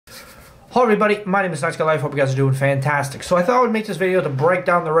Hello everybody, my name is Nice Guy Life. Hope you guys are doing fantastic. So I thought I would make this video to break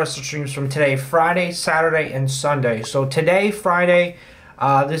down the rest of the streams from today, Friday, Saturday, and Sunday. So today, Friday,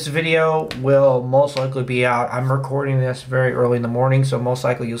 this video will most likely be out. I'm recording this very early in the morning, so most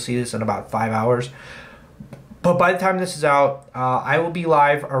likely you'll see this in about 5 hours. But by the time this is out, I will be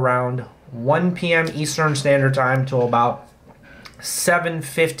live around 1 p.m. Eastern Standard Time till about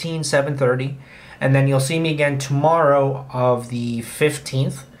 7:15, 7:30. And then you'll see me again tomorrow of the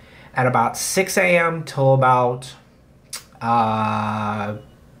 15th. At about 6 a.m. till about by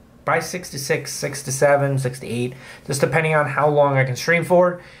 6 to 6, 6 to 7, 6 to 8, just depending on how long I can stream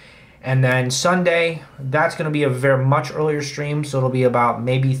for. And then Sunday, that's going to be a very much earlier stream, so it'll be about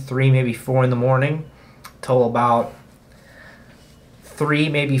maybe 3, maybe 4 in the morning till about 3,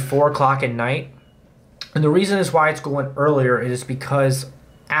 maybe 4 o'clock at night. And the reason is why it's going earlier is because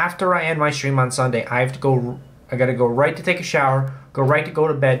after I end my stream on Sunday, I gotta go right to take a shower, go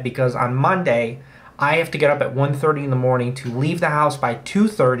to bed, because on Monday I have to get up at 1:30 in the morning to leave the house by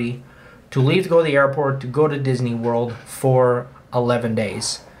 2:30 to leave to go to the airport to go to Disney World for 11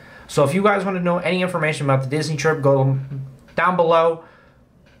 days. So if you guys want to know any information about the Disney trip, go down below.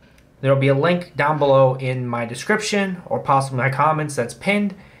 There'll be a link down below in my description or possibly my comments that's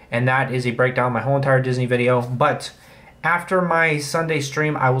pinned, and that is a breakdown of my whole entire Disney video. But after my Sunday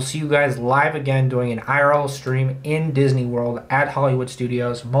stream, I will see you guys live again doing an IRL stream in Disney World at Hollywood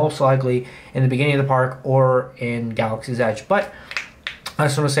Studios, most likely in the beginning of the park or in Galaxy's Edge. But I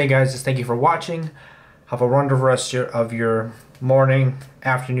just want to say, guys, just thank you for watching. Have a wonderful rest of your morning,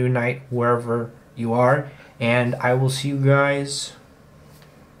 afternoon, night, wherever you are. And I will see you guys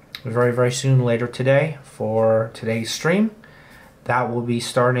very, very soon later today for today's stream. That will be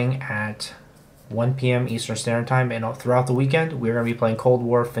starting at 1 p.m. Eastern Standard Time, and throughout the weekend we're going to be playing Cold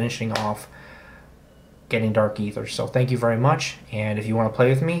War, finishing off getting Dark Aether. So thank you very much, and if you want to play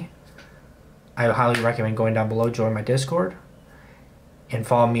with me, I highly recommend going down below, join my Discord, and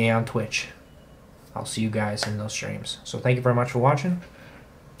follow me on Twitch. I'll see you guys in those streams. So thank you very much for watching,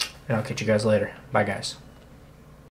 and I'll catch you guys later. Bye, guys.